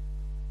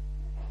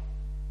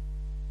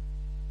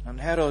 And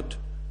Herod,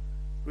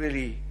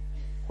 really,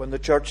 when the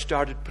church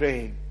started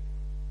praying,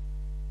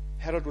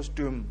 Herod was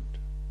doomed.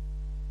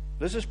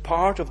 This is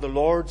part of the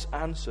Lord's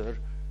answer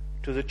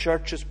to the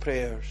church's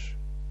prayers.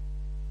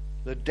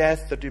 The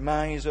death, the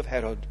demise of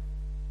Herod.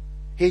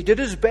 He did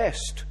his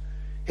best.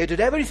 He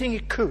did everything he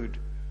could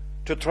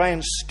to try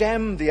and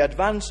stem the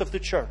advance of the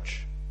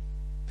church.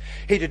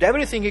 He did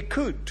everything he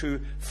could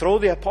to throw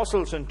the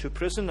apostles into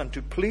prison and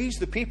to please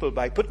the people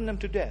by putting them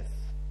to death.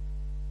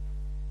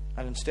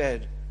 And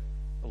instead,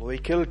 although he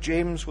killed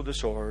James with the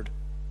sword,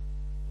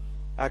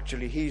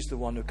 actually he's the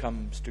one who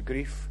comes to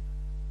grief.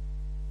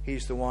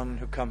 He's the one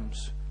who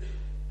comes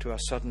to a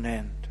sudden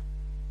end.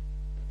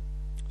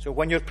 So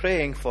when you're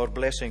praying for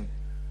blessing,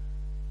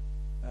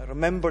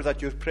 remember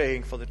that you're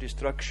praying for the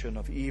destruction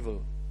of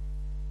evil.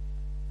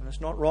 And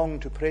it's not wrong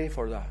to pray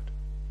for that.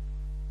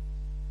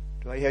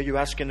 Do I hear you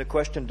asking the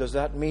question, does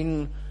that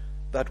mean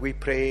that we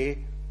pray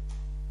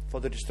for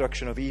the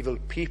destruction of evil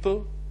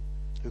people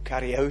who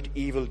carry out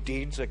evil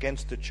deeds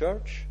against the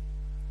church?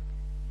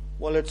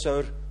 Well, it's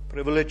our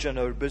privilege and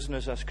our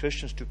business as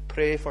Christians to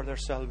pray for their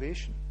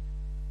salvation,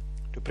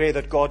 to pray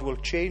that God will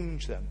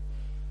change them,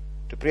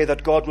 to pray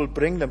that God will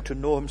bring them to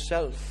know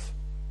himself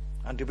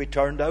and to be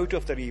turned out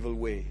of their evil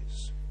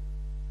ways.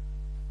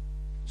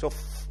 So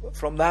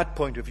from that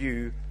point of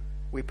view,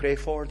 we pray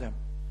for them.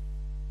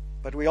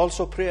 But we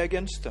also pray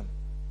against them.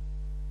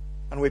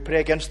 And we pray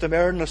against them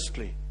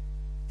earnestly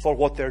for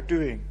what they're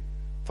doing,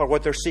 for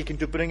what they're seeking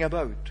to bring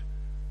about,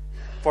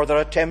 for their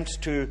attempts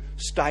to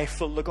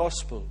stifle the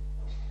gospel,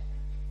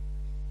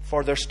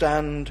 for their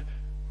stand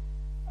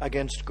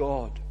against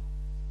God,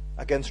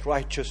 against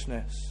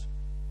righteousness,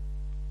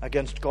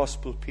 against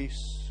gospel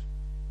peace,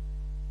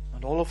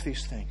 and all of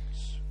these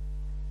things.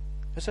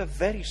 It's a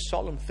very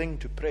solemn thing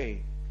to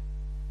pray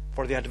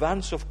for the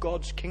advance of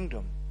God's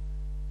kingdom,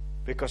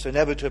 because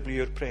inevitably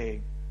you're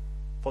praying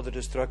for the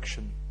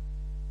destruction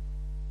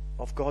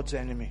of God's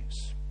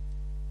enemies.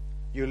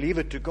 You leave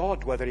it to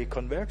God whether he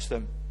converts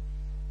them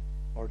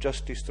or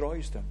just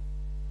destroys them.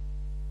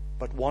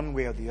 But one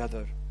way or the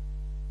other,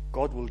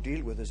 God will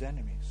deal with his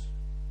enemies.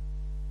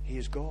 He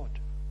is God.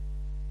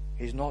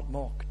 He's not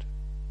mocked.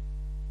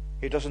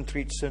 He doesn't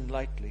treat sin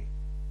lightly.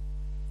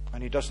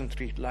 And he doesn't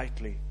treat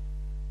lightly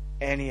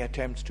any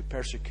attempts to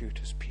persecute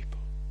his people.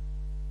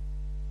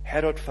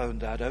 Herod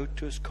found that out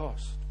to his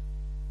cost.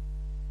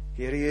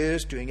 Here he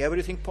is doing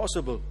everything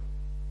possible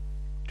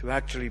to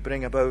actually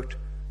bring about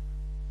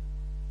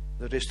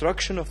the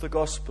destruction of the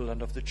gospel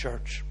and of the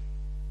church.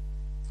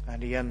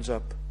 And he ends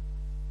up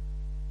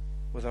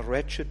with a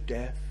wretched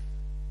death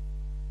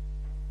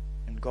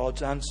in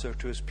God's answer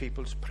to his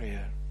people's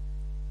prayer.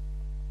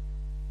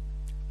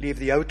 Leave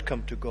the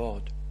outcome to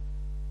God,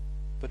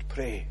 but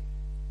pray.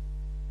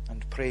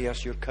 And pray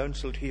as you're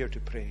counseled here to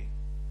pray.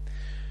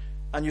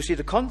 And you see,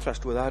 the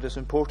contrast with that is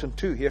important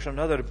too. Here's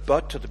another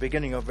but at the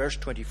beginning of verse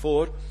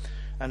 24,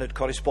 and it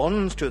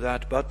corresponds to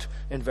that but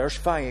in verse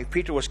 5.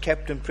 Peter was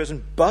kept in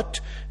prison,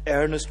 but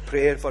earnest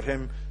prayer for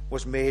him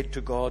was made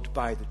to God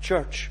by the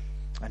church.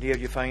 And here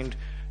you find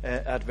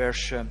at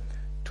verse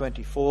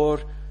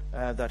 24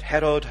 that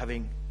Herod,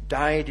 having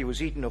died, he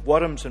was eaten of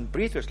worms and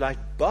breathed his life,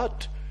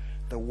 but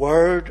the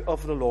word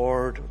of the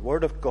Lord, the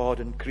word of God,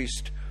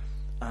 increased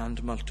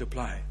and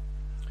multiplied.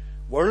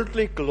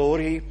 Worldly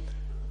glory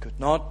could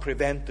not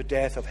prevent the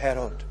death of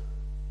Herod.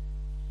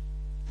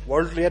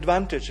 Worldly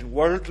advantage and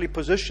worldly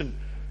position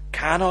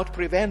cannot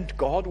prevent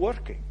God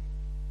working,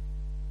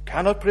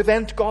 cannot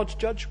prevent God's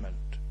judgment.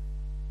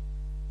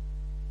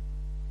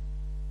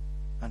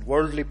 And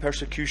worldly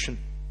persecution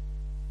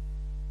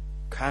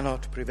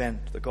cannot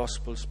prevent the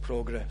gospel's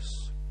progress,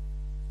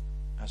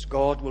 as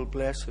God will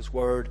bless his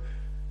word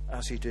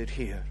as he did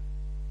here.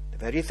 The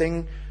very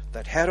thing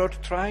that Herod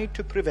tried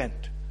to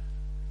prevent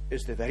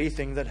is the very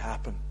thing that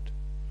happened.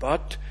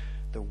 But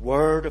the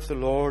word of the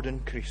Lord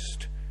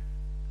increased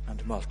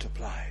and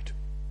multiplied.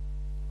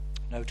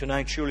 Now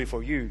tonight, surely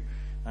for you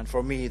and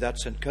for me,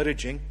 that's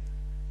encouraging,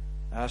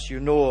 as you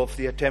know of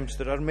the attempts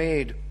that are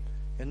made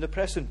in the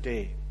present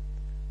day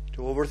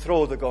to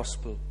overthrow the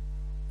gospel,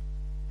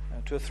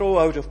 and to throw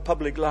out of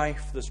public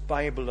life this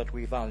Bible that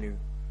we value,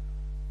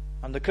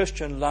 and the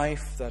Christian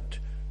life that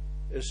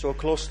is so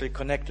closely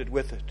connected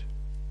with it,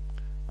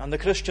 and the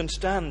Christian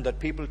stand that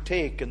people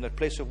take in their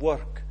place of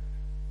work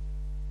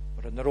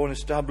or in their own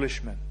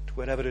establishment,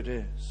 wherever it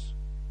is.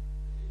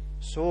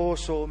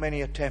 So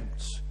many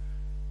attempts,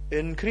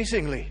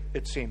 increasingly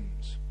it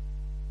seems,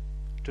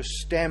 to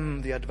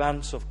stem the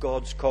advance of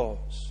God's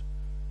cause,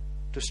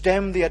 to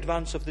stem the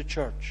advance of the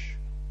church,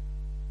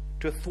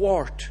 to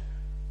thwart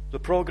the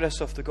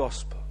progress of the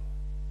gospel.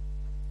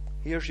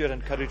 Here's your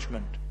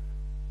encouragement.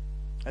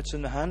 It's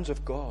in the hands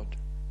of God.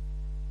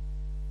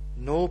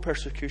 No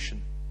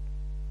persecution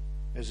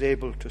is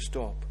able to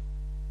stop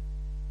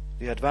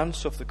the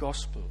advance of the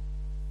gospel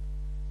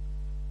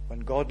when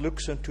God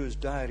looks into his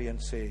diary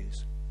and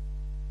says,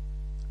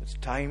 it's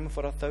time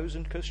for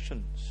 1,000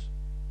 Christians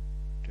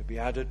to be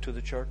added to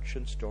the church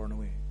in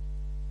Stornoway.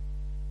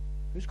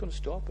 Who's going to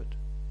stop it?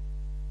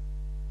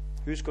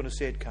 Who's going to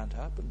say it can't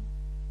happen?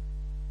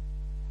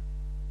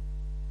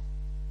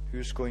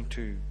 Who's going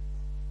to,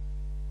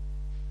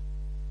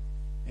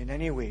 in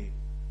any way,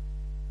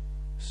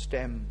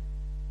 stem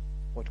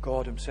what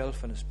God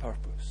himself and his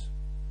purpose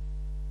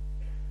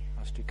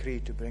has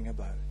decreed to bring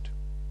about?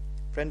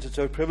 Friends, it's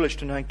our privilege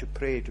tonight to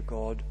pray to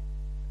God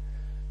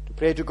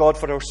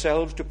for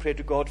ourselves, to pray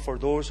to God for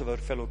those of our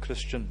fellow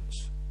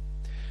Christians.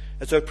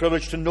 It's our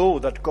privilege to know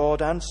that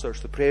God answers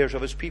the prayers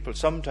of his people,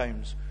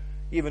 sometimes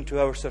even to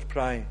our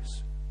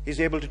surprise.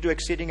 He's able to do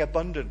exceeding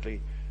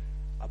abundantly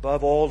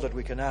above all that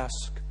we can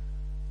ask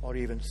or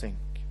even think.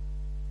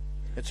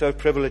 It's our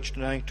privilege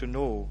tonight to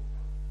know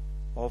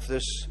of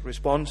this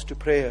response to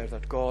prayer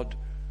that God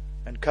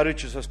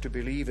encourages us to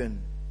believe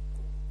in.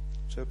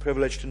 It's our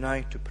privilege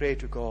tonight to pray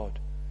to God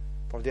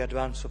for the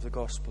advance of the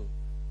gospel,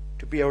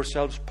 to be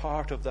ourselves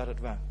part of that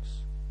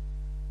advance.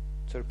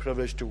 It's our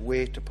privilege to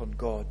wait upon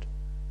God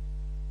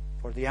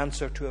for the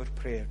answer to our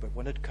prayer. But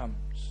when it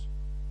comes,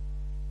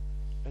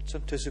 let's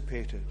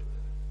anticipate it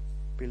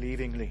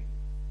believingly,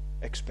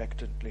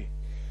 expectantly,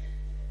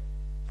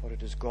 for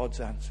it is God's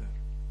answer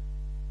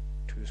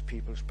to his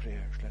people's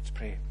prayers. Let's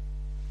pray.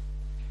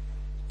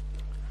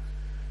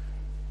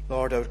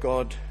 Lord our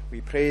God,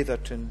 we pray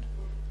that in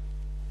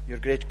your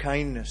great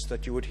kindness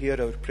that you would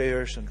hear our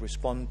prayers and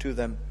respond to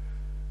them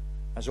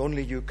as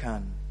only you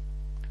can.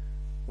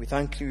 We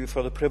thank you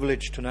for the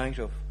privilege tonight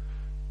of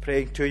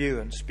praying to you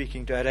and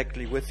speaking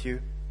directly with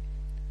you.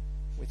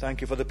 We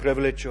thank you for the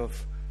privilege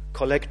of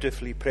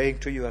collectively praying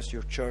to you as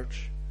your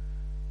church.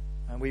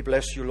 And we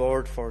bless you,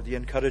 Lord, for the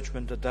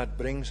encouragement that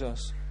brings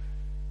us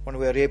when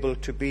we are able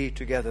to be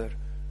together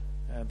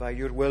by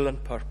your will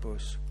and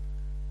purpose,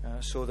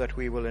 so that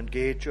we will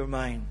engage our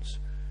minds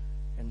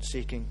in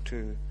seeking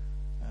to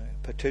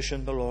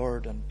petition the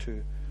Lord and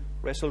to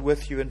wrestle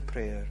with you in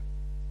prayer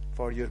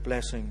for your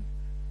blessing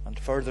and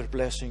further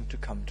blessing to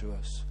come to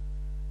us.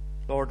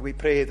 Lord, we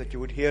pray that you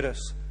would hear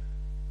us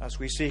as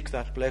we seek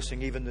that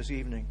blessing even this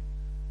evening.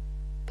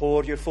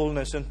 Pour your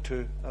fullness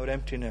into our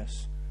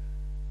emptiness.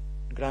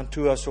 Grant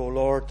to us, O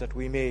Lord, that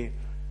we may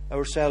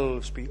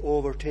ourselves be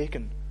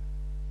overtaken,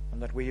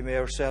 and that we may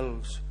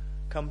ourselves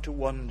come to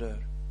wonder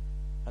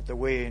at the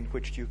way in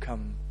which you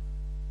come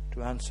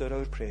to answer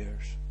our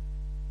prayers.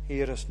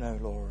 Hear us now,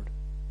 Lord,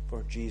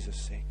 for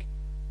Jesus' sake.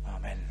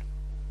 Amen.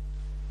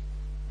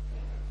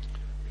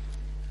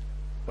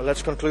 Well,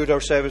 let's conclude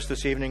our service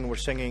this evening. We're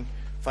singing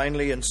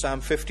finally in Psalm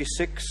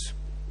 56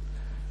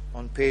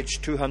 on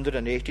page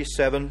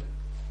 287.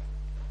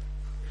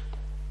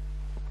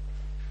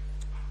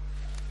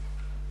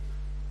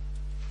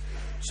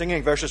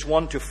 Singing verses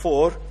 1 to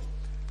 4,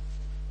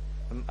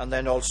 and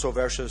then also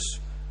verses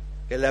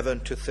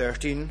 11 to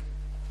 13.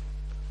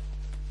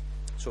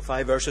 So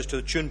 5 verses to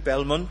the tune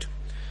Belmont.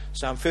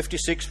 Psalm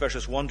 56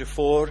 verses 1 to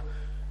 4,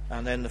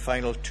 and then the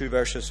final 2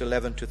 verses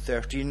 11 to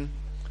 13.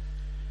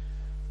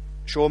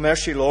 Show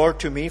mercy, Lord,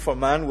 to me, for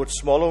man would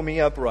swallow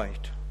me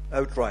outright.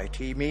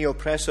 He me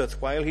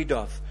oppresseth while he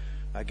doth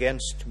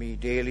against me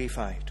daily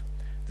fight.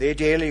 They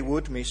daily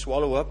would me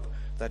swallow up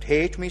that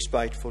hate me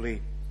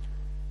spitefully.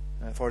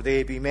 For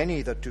they be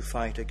many that do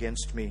fight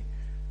against me,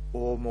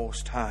 O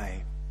Most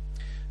High.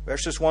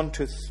 Verses 1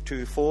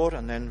 to 4,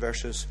 and then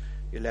verses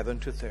 11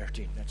 to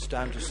 13. Let's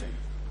stand to sing.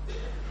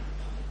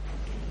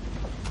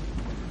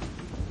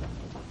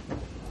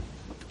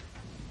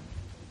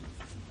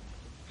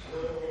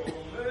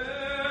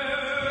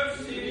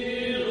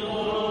 Mercy,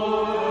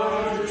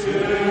 Lord,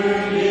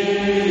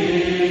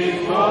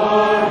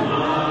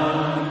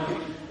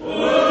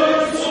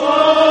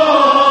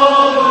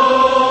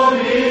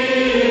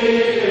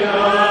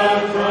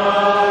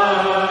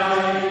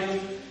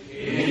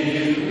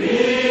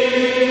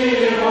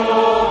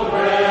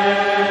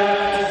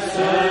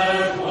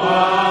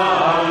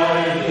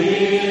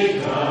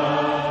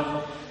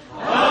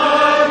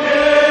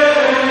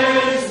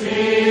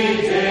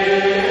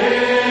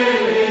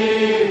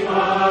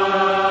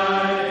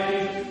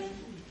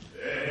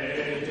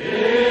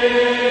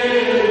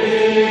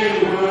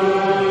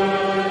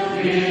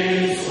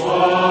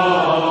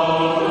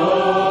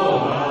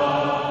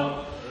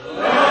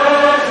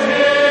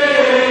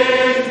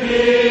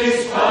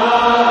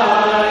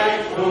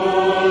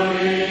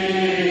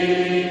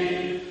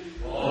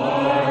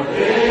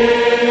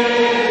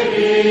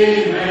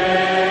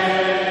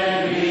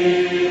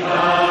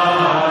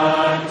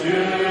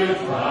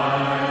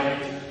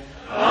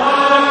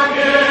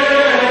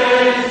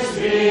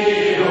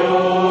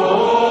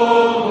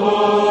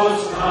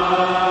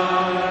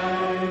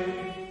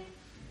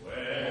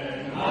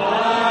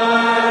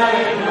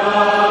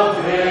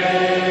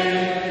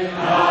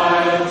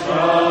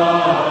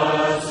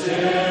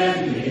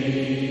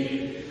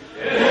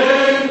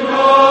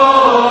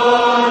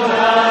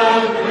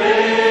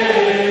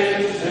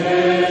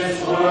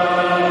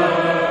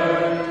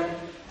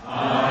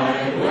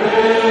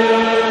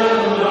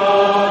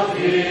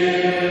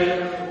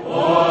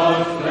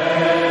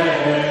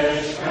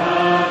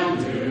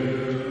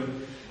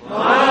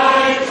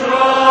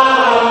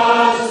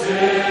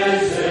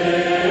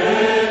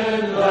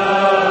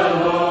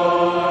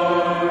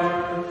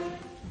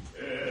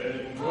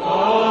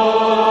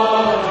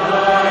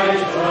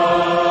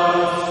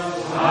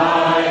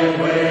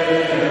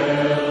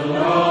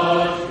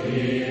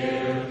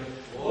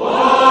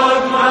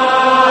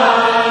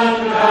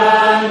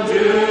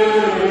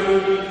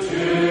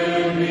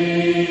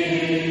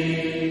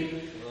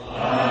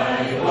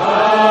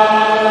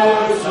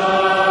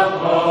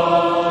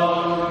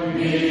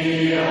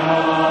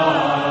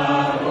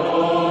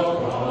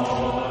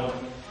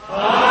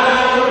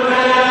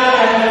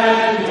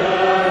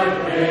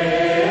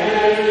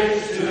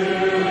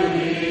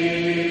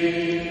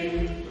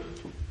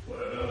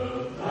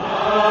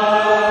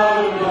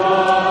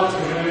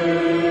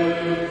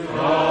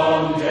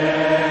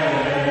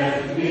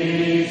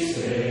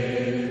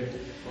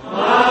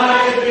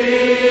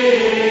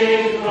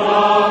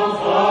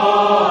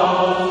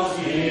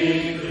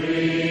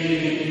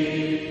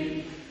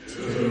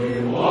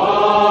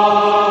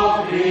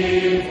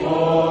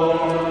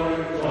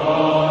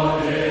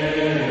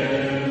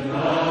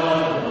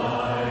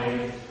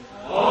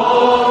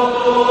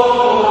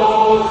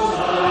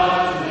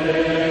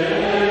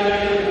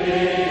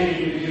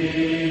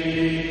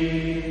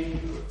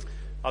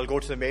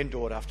 the main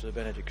door after the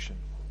benediction.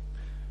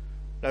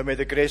 Now may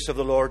the grace of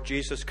the Lord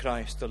Jesus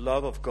Christ, the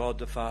love of God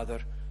the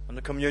Father, and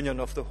the communion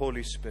of the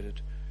Holy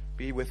Spirit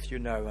be with you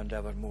now and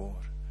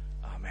evermore.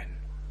 Amen.